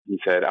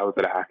said, I was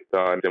at a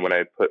hackathon, and when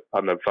I put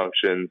PubNub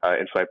functions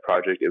into my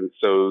project, it was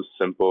so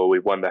simple. We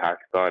won the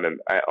hackathon, and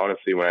I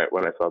honestly, when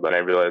I saw that, I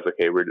realized,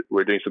 okay,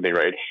 we're doing something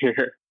right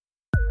here.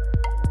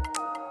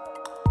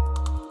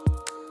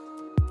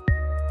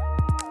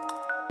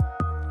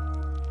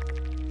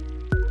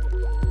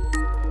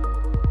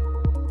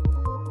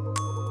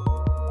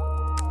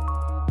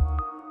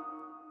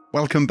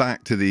 Welcome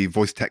back to the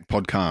Voice Tech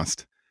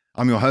Podcast.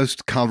 I'm your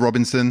host, Carl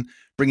Robinson,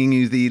 bringing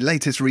you the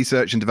latest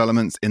research and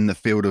developments in the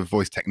field of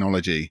voice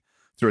technology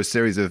through a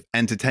series of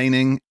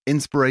entertaining,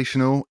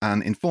 inspirational,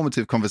 and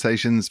informative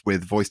conversations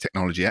with voice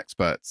technology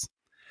experts.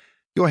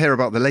 You'll hear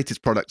about the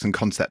latest products and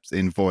concepts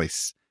in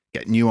voice,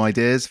 get new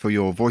ideas for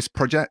your voice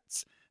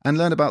projects, and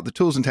learn about the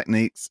tools and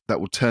techniques that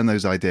will turn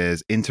those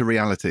ideas into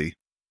reality.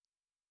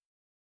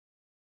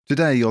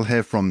 Today, you'll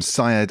hear from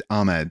Syed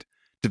Ahmed,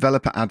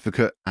 developer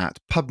advocate at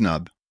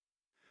PubNub.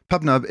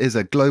 PubNub is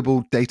a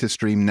global data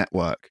stream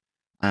network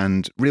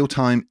and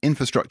real-time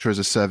infrastructure as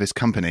a service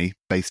company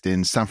based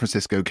in San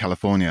Francisco,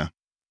 California.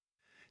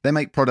 They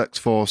make products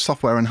for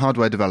software and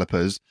hardware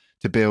developers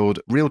to build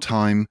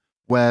real-time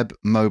web,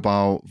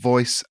 mobile,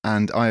 voice,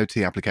 and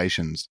IoT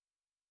applications.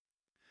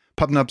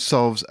 PubNub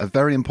solves a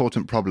very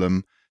important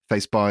problem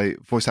faced by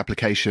voice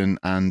application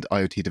and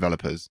IoT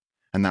developers,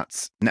 and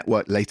that's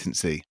network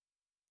latency.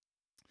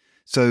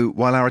 So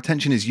while our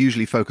attention is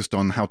usually focused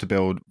on how to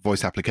build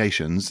voice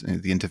applications,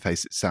 the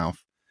interface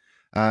itself,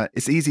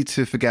 it's easy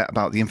to forget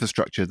about the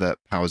infrastructure that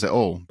powers it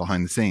all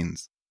behind the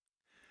scenes.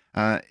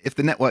 If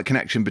the network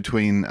connection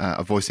between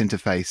a voice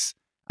interface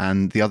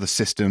and the other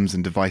systems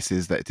and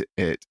devices that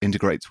it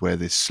integrates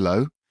with is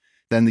slow,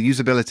 then the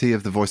usability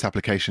of the voice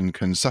application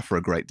can suffer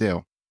a great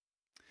deal.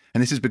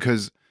 And this is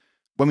because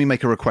when we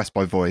make a request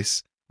by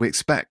voice, we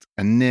expect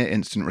a near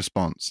instant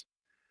response.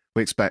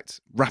 We expect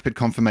rapid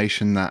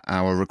confirmation that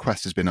our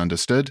request has been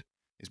understood,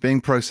 is being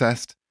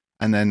processed,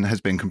 and then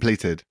has been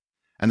completed.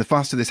 And the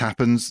faster this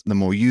happens, the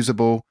more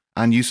usable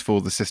and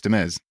useful the system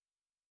is.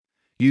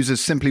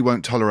 Users simply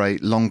won't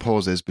tolerate long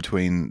pauses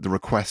between the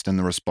request and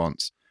the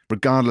response,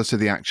 regardless of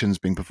the actions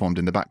being performed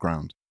in the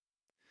background.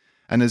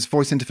 And as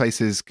voice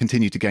interfaces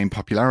continue to gain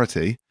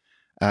popularity,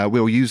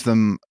 we'll use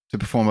them to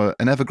perform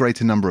an ever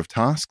greater number of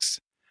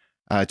tasks,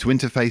 to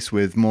interface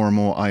with more and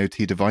more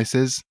IoT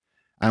devices,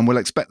 and we'll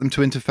expect them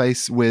to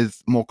interface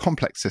with more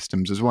complex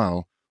systems as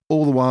well,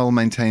 all the while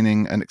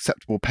maintaining an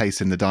acceptable pace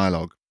in the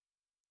dialogue.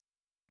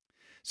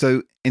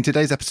 So in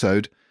today's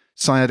episode,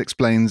 Syed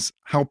explains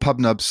how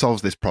PubNub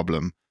solves this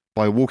problem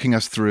by walking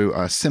us through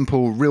a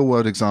simple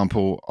real-world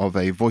example of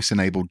a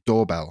voice-enabled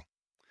doorbell.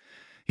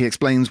 He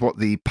explains what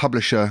the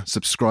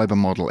publisher-subscriber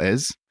model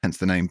is, hence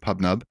the name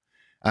PubNub,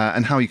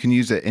 and how you can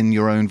use it in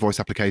your own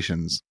voice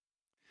applications.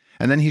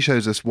 And then he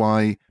shows us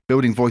why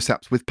building voice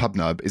apps with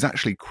PubNub is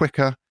actually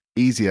quicker,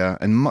 easier,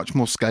 and much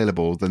more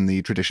scalable than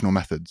the traditional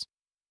methods.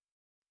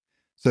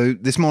 So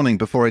this morning,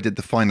 before I did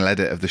the final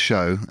edit of the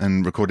show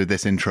and recorded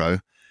this intro,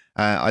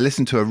 I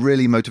listened to a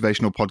really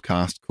motivational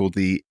podcast called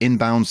the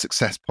Inbound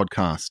Success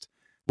Podcast,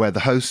 where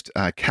the host,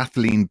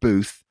 Kathleen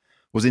Booth,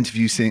 was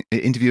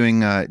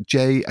interviewing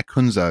Jay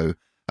Akunzo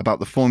about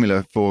the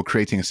formula for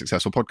creating a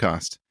successful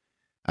podcast.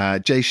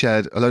 Jay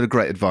shared a load of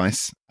great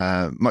advice,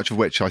 much of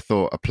which I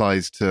thought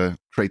applies to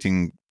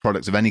creating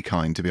products of any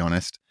kind, to be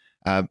honest.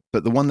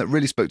 But the one that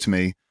really spoke to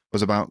me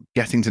was about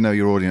getting to know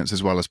your audience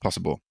as well as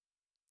possible.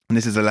 And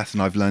this is a lesson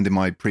I've learned in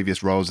my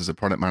previous roles as a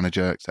product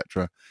manager,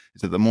 etc.,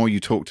 is that the more you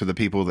talk to the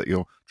people that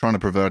you're trying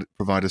to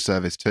provide a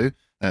service to,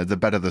 the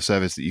better the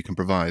service that you can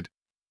provide.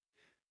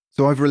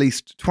 So I've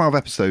released 12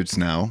 episodes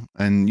now,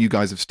 and you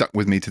guys have stuck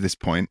with me to this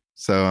point.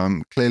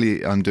 So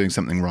clearly I'm doing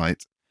something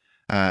right.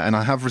 And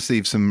I have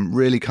received some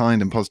really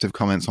kind and positive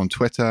comments on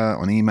Twitter,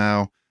 on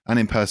email, and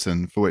in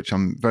person, for which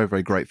I'm very,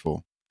 very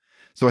grateful.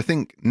 So I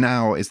think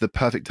now is the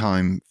perfect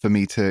time for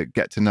me to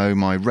get to know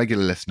my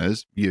regular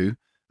listeners, you,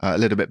 a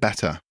little bit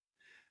better.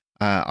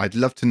 I'd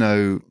love to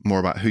know more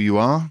about who you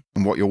are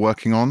and what you're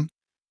working on,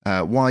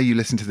 why you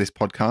listen to this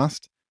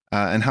podcast,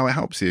 and how it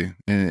helps you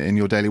in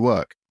your daily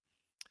work.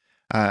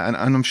 And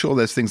I'm sure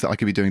there's things that I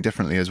could be doing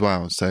differently as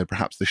well. So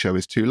perhaps the show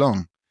is too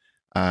long,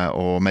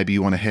 or maybe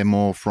you want to hear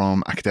more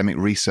from academic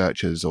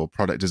researchers or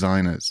product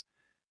designers.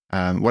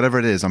 Whatever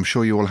it is, I'm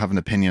sure you all have an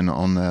opinion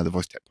on the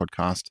Voice Tech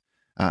Podcast.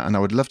 And I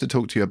would love to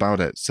talk to you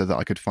about it so that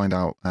I could find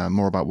out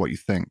more about what you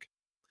think.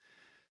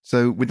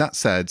 So with that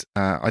said,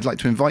 I'd like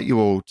to invite you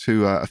all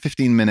to a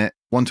 15-minute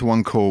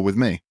one-to-one call with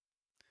me.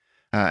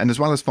 And as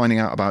well as finding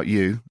out about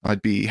you,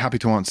 I'd be happy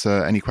to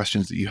answer any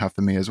questions that you have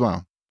for me as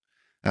well.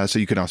 So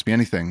you could ask me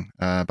anything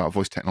about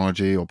voice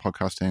technology or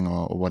podcasting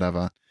or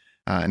whatever.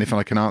 And if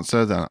I can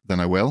answer, then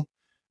I will.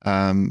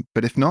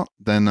 But if not,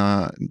 then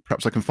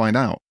perhaps I can find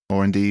out,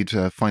 or indeed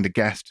find a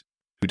guest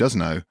who does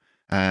know,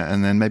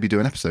 and then maybe do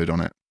an episode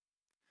on it.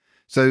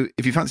 So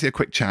if you fancy a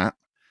quick chat,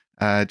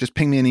 just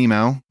ping me an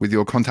email with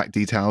your contact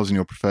details and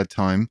your preferred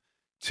time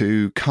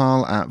to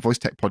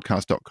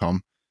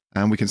carl@voicetechpodcast.com,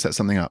 and we can set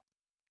something up.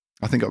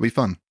 I think it'll be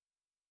fun.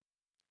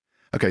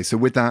 Okay, so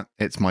with that,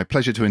 it's my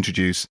pleasure to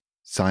introduce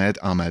Syed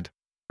Ahmed.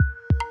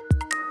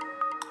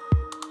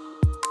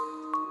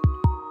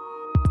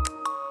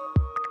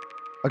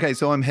 Okay,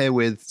 so I'm here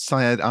with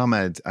Syed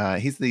Ahmed.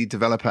 He's the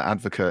developer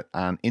advocate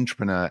and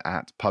entrepreneur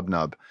at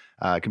PubNub,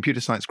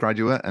 computer science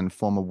graduate and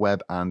former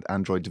web and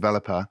Android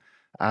developer.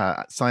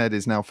 Syed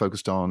is now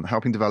focused on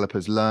helping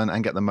developers learn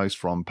and get the most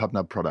from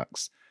PubNub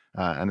products,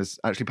 and has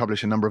actually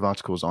published a number of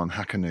articles on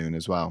Hacker Noon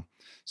as well.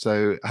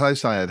 So, hello,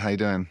 Syed. How you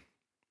doing?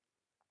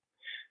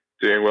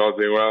 Doing well,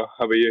 doing well.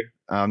 How about you?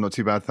 Not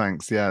too bad,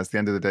 thanks. Yeah, it's the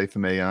end of the day for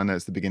me. I know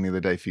it's the beginning of the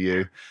day for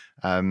you.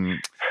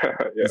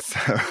 Yeah. So,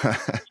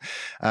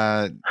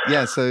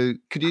 yeah. So,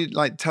 could you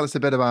tell us a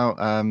bit about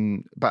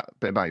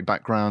bit about your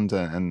background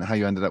and how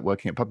you ended up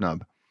working at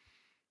PubNub?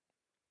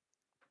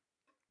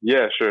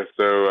 Yeah, sure.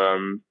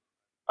 So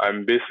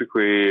I'm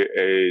basically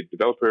a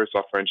developer,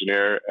 software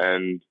engineer,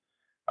 and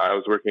I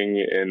was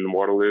working in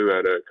Waterloo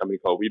at a company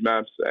called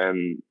Weedmaps,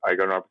 and I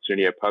got an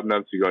opportunity at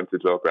PubNub to go into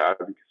developer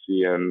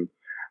advocacy, and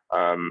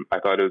I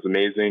thought it was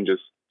amazing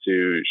just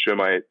to show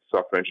my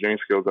software engineering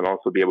skills and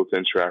also be able to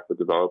interact with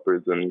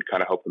developers and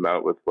kind of help them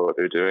out with what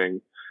they're doing.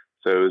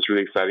 So it was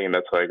really exciting, and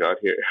that's how I got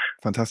here.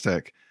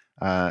 Fantastic.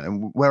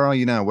 And where are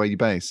you now? Where are you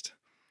based?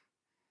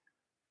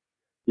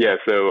 Yeah,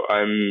 so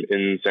I'm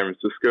in San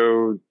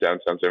Francisco,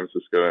 downtown San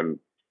Francisco, and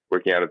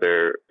working out of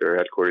their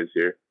headquarters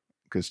here.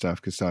 Good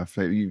stuff. Good stuff.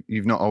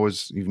 You've not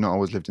always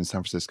lived in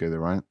San Francisco, though,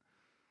 right?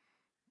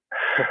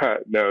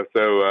 No,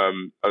 so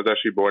I was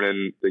actually born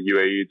in the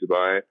UAE,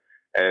 Dubai,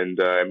 and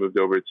I moved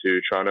over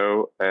to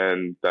Toronto,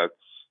 and that's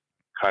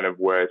kind of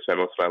where I spent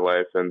most of my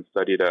life and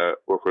studied at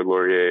Wilfrid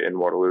Laurier in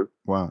Waterloo.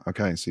 Wow.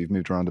 Okay, so you've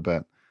moved around a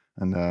bit,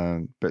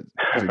 and but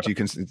do you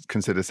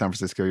consider San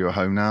Francisco your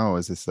home now, or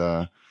is this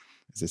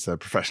a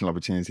professional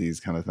opportunities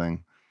kind of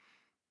thing?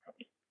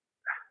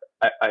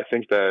 I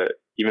think that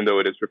even though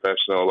it is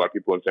professional, a lot of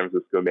people in San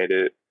Francisco made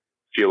it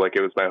feel like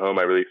it was my home.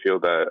 I really feel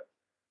that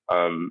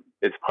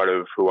it's part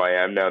of who I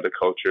am now. The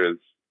culture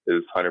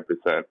is 100%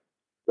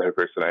 the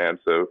person I am.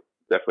 So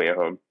definitely a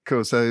home.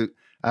 Cool. So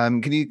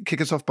can you kick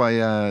us off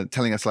by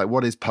telling us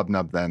what is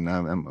PubNub then,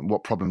 and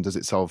what problem does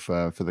it solve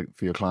for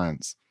your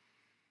clients?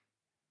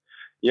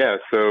 Yeah.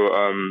 So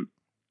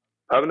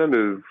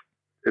PubNub is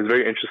a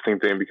very interesting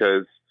thing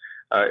because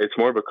it's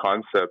more of a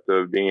concept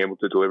of being able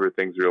to deliver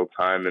things real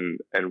time,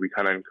 and we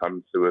kind of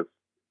come to with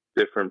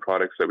different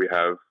products that we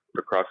have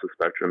across the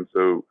spectrum.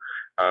 So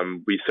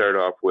we started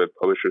off with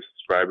publisher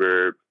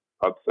subscriber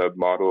pub sub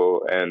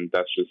model, and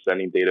that's just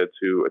sending data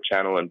to a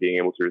channel and being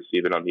able to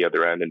receive it on the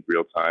other end in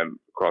real time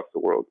across the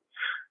world.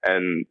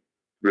 And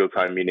real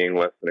time meaning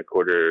less than a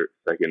quarter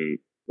second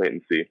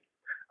latency.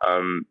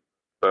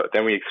 But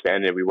then we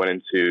expanded, we went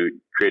into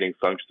creating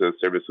functions as a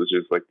service, which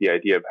is like the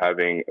idea of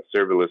having a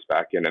serverless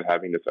backend and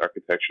having this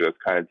architecture that's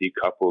kind of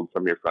decoupled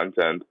from your front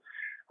end.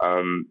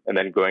 And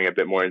then going a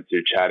bit more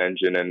into chat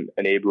engine and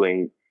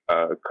enabling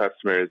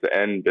customers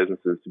and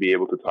businesses to be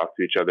able to talk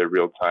to each other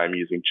real time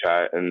using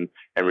chat and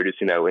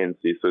reducing that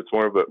latency. So it's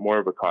more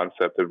of a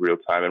concept of real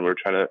time, and we're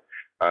trying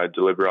to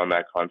deliver on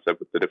that concept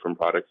with the different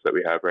products that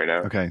we have right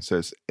now. Okay,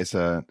 so it's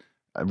a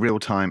real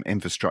time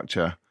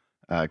infrastructure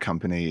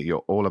company.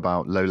 You're all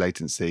about low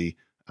latency,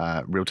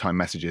 real time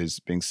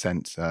messages being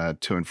sent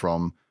to and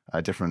from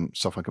different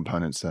software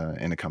components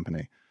in a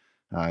company.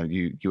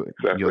 Exactly.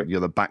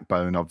 You're the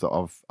backbone of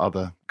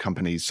other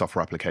companies'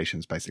 software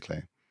applications,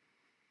 basically.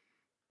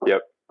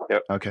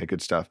 Yep. Okay,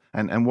 good stuff.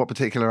 And what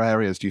particular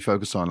areas do you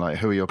focus on? Like,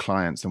 who are your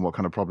clients, and what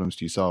kind of problems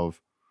do you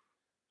solve?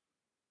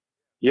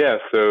 Yeah,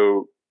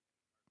 so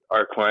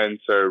our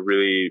clients are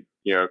really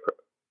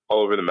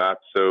all over the map.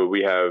 So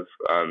we have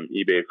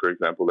eBay, for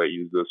example, that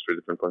uses us for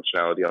different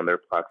functionality on their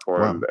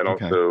platform, wow, and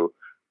okay. also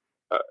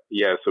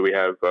so we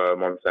have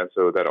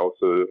Monsanto that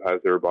also has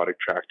their robotic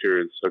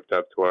tractors hooked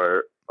up to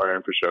our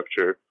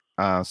infrastructure.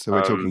 So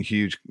we're talking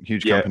huge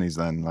companies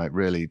then, like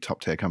really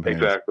top tier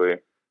companies. Exactly.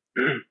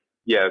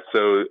 Yeah,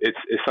 so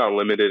it's not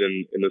limited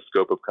in the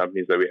scope of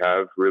companies that we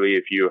have. Really,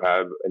 if you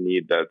have a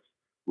need that's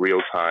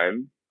real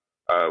time,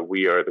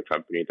 we are the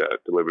company that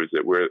delivers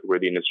it. We're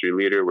the industry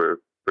leader. We're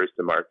first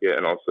to market,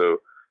 and also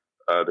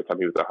the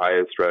company with the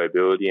highest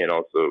reliability and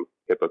also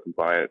HIPAA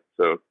compliant.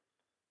 So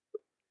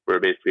we're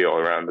basically all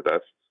around the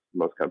best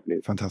most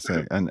companies.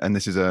 Fantastic. And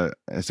this is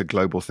it's a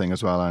global thing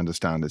as well, I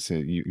understand.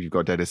 You've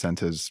got data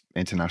centers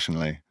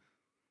internationally.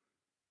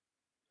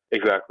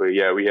 Exactly.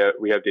 Yeah, we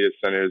have data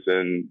centers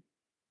in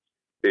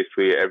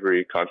basically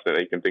every continent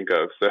that you can think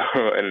of. So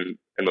and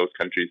those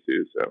countries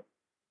too. So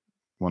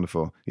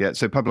wonderful. Yeah.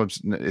 So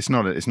PubNub's it's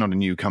not a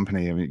new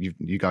company. I mean,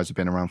 you guys have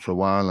been around for a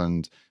while,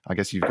 and I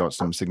guess you've got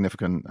some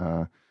significant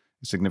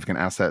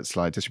assets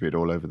like distributed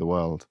all over the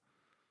world.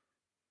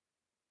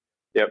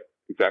 Yep,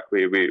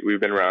 exactly. We've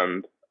been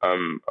around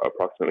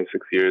approximately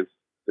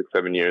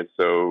 7 years.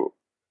 So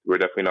we're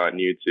definitely not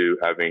new to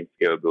having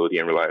scalability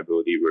and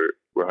reliability.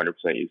 We're 100%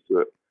 used to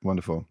it.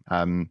 Wonderful.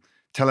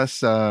 Tell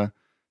us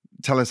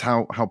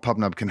how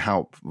PubNub can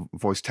help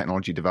voice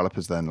technology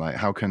developers then. Like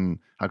how can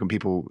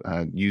people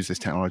use this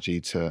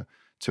technology to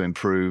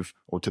improve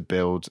or to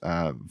build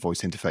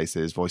voice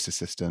interfaces, voice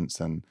assistants,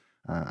 and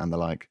the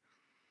like?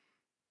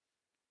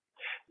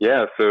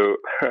 Yeah, so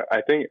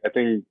I think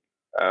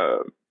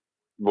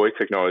voice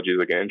technology is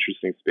like an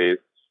interesting space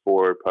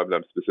for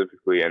PubNub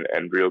specifically and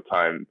real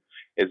time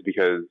is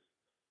because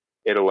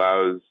it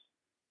allows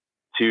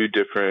two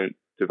different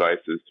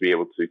devices to be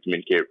able to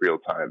communicate real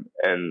time.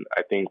 And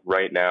I think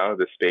right now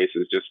the space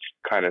is just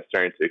kind of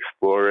starting to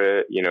explore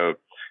it.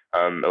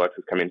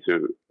 Alexa's coming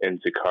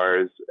into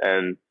cars,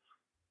 and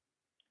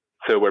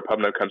so where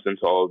PubNub comes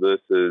into all of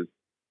this is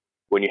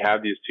when you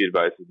have these two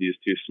devices, these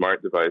two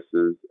smart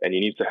devices, and you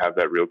need to have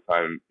that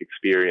real-time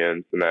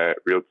experience and that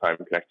real-time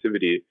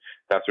connectivity,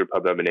 that's where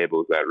PubNub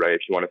enables that, right?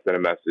 If you want to send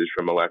a message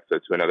from Alexa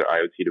to another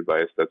IoT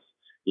device that's,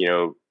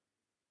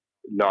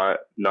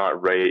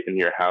 not right in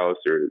your house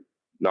or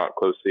not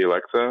close to the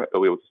Alexa,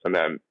 it'll be able to send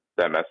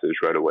that message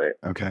right away.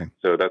 Okay.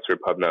 So that's where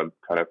PubNub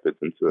kind of fits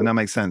into it. And that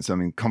makes sense. I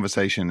mean,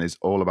 conversation is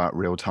all about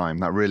real time.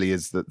 That really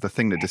is the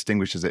thing that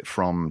distinguishes it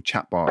from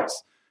chatbots.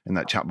 And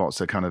that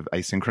chatbots are kind of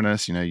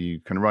asynchronous. You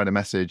can write a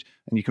message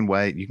and you can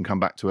wait, you can come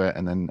back to it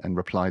and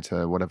reply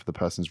to whatever the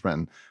person's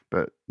written.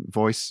 But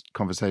voice,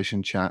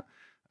 conversation, chat,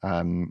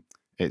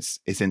 it's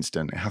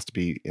instant. It has to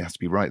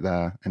be right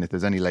there. And if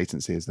there's any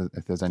latency,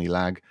 if there's any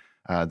lag,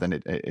 then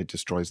it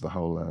destroys the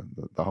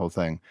whole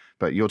thing.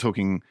 But you're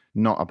talking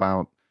not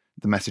about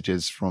the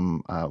messages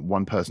from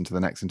one person to the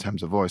next in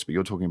terms of voice, but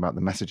you're talking about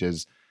the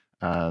messages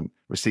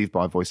received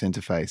by voice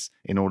interface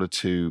in order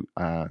to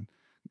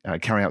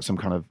carry out some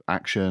kind of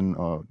action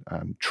or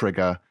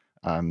trigger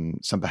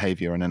some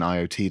behavior in an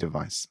IoT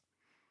device.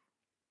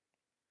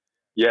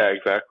 Yeah,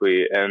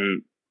 exactly.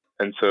 And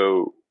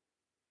so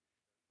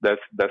that's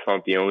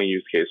not the only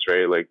use case,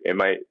 right? Like it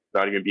might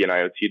not even be an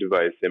IoT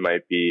device. It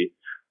might be,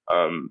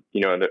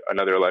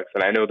 another Alexa.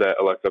 And I know that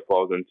Alexa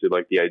falls into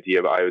like the idea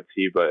of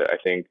IoT, but I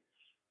think,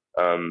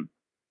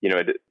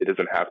 it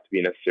doesn't have to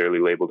be necessarily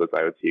labeled as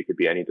IoT. It could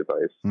be any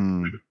device.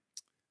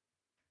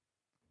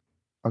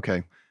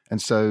 Okay.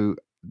 And so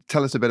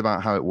tell us a bit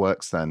about how it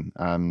works then.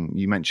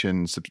 You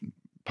mentioned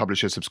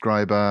publisher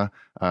subscriber.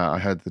 I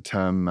heard the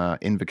term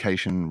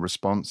invocation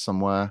response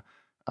somewhere.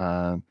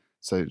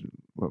 So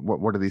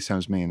what do these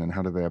terms mean and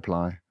how do they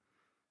apply?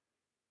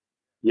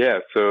 Yeah,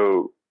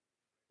 so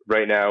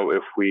right now,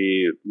 if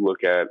we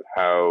look at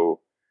how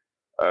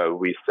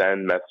we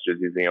send messages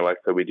using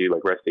Alexa, we do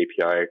like REST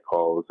API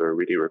calls or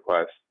we do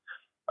requests.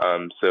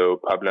 So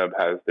PubNub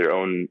has their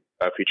own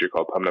feature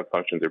called PubNub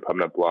functions or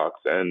PubNub blocks,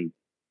 and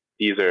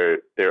these are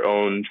their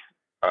own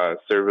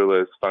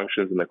serverless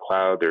functions in the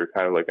cloud. They're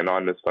kind of like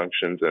anonymous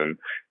functions, and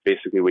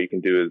basically what you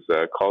can do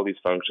is call these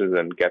functions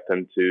and get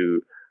them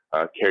to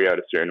carry out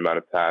a certain amount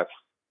of tasks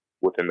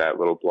within that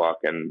little block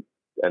and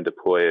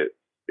deploy it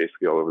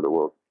basically all over the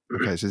world.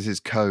 Okay, so this is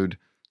code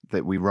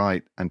that we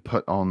write and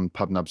put on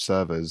PubNub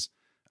servers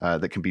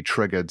that can be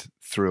triggered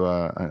through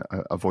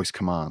a voice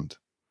command.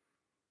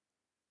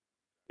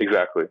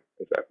 Exactly.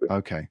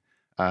 Okay,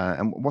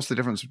 and what's the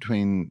difference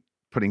between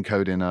putting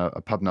code in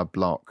a PubNub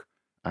block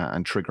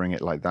and triggering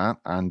it like that,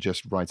 and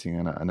just writing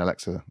an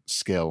Alexa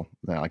skill?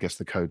 I guess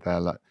the code there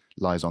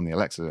lies on the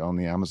Alexa, on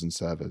the Amazon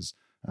servers,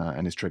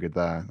 and is triggered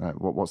there.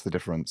 What's the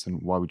difference,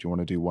 and why would you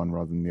want to do one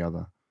rather than the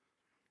other?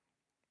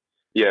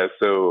 Yeah,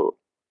 so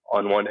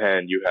on one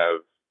hand, you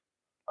have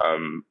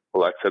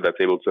Alexa that's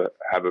able to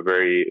have a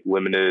very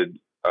limited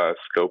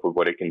scope of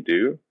what it can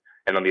do,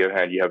 and on the other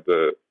hand, you have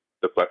the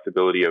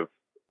flexibility of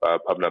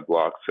PubNub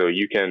blocks. So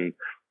you can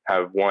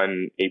have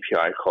one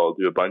API call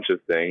do a bunch of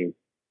things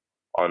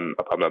on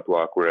a PubNub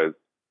block, whereas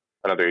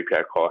another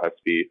API call has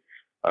to be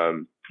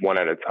one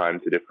at a time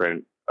to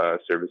different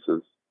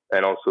services.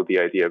 And also the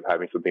idea of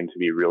having something to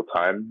be real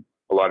time.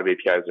 A lot of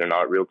APIs are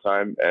not real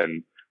time,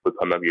 and with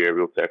PubNub, you're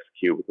able to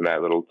execute within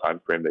that little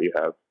time frame that you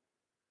have.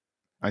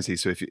 I see.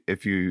 So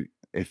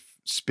if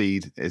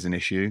speed is an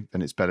issue,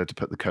 then it's better to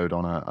put the code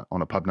on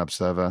a PubNub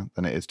server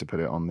than it is to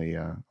put it on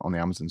the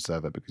Amazon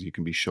server, because you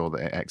can be sure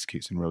that it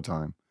executes in real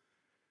time.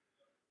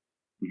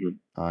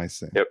 Mm-hmm. I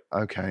see. Yep.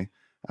 Okay.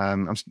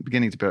 I'm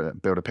beginning to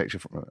build a picture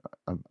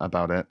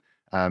about it.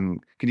 Can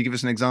you give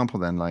us an example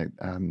then? Like,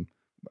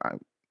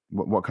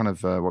 what kind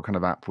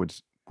of app would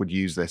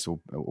use this or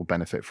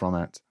benefit from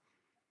it?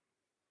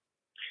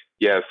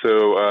 Yeah.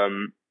 So,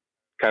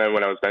 kind of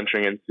when I was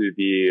venturing into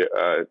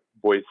the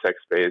voice tech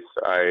space,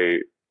 I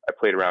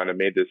played around and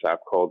made this app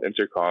called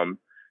Intercom,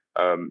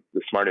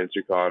 the smart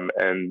intercom.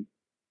 And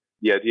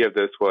the idea of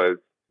this was,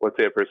 let's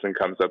say a person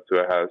comes up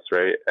to a house,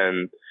 right?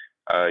 And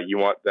you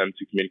want them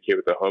to communicate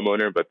with the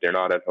homeowner, but they're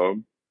not at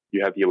home.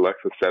 You have the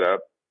Alexa set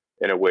up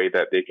in a way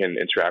that they can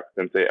interact with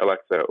them, say,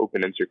 Alexa,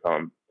 open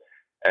intercom.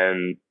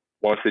 And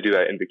once they do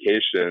that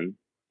invocation,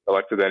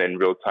 Alexa then in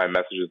real time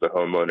messages the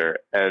homeowner.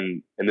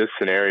 And in this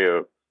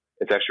scenario,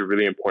 it's actually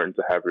really important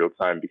to have real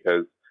time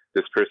because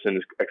this person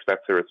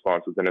expects a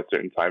response within a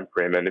certain time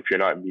frame. And if you're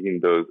not meeting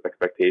those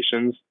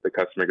expectations, the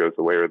customer goes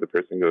away or the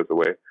person goes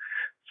away.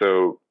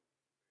 So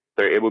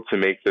they're able to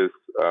make this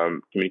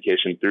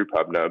communication through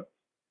PubNub.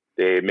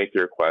 They make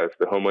the request,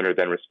 the homeowner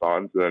then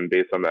responds, and then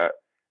based on that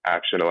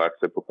action,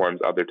 Alexa performs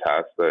other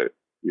tasks that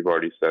you've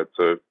already said.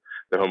 So if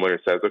the homeowner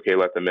says, okay,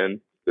 let them in,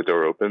 the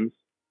door opens.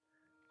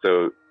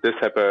 So this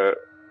type of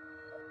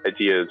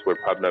idea is where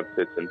PubNub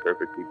fits in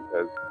perfectly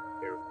because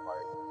they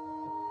require.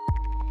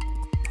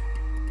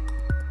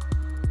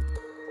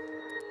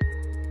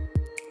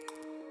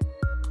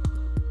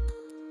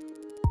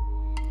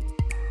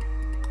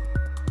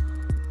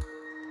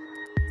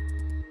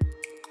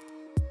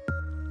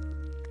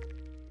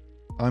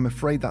 I'm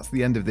afraid that's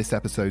the end of this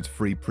episode's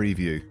free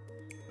preview.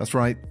 That's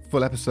right,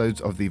 full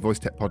episodes of the Voice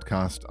Tech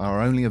podcast are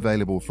only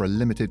available for a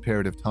limited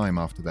period of time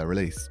after their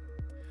release.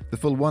 The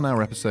full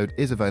 1-hour episode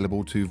is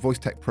available to Voice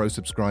Tech Pro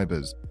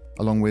subscribers,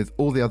 along with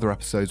all the other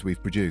episodes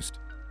we've produced.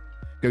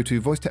 Go to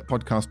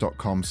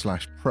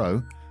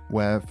voicetechpodcast.com/pro,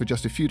 where for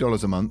just a few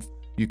dollars a month,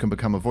 you can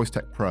become a Voice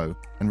Tech Pro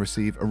and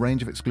receive a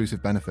range of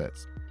exclusive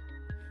benefits.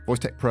 Voice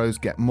Tech Pros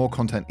get more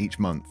content each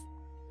month.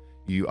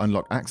 You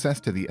unlock access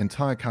to the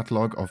entire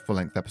catalogue of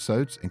full-length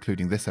episodes,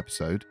 including this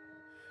episode.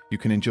 You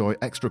can enjoy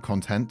extra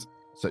content,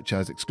 such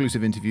as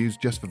exclusive interviews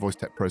just for Voice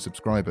Tech Pro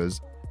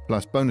subscribers,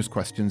 plus bonus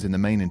questions in the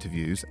main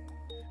interviews.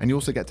 And you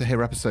also get to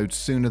hear episodes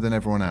sooner than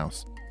everyone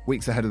else,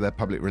 weeks ahead of their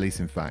public release,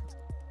 in fact.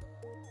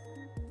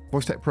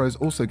 Voice Tech Pros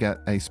also get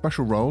a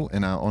special role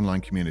in our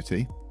online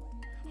community,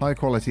 higher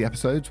quality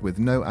episodes with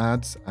no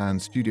ads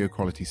and studio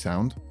quality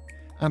sound,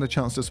 and a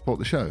chance to support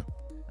the show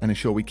and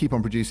ensure we keep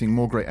on producing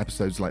more great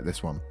episodes like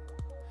this one.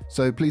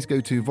 So please go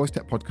to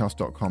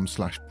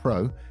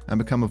voicetechpodcast.com/pro and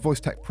become a Voice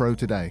Tech Pro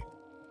today.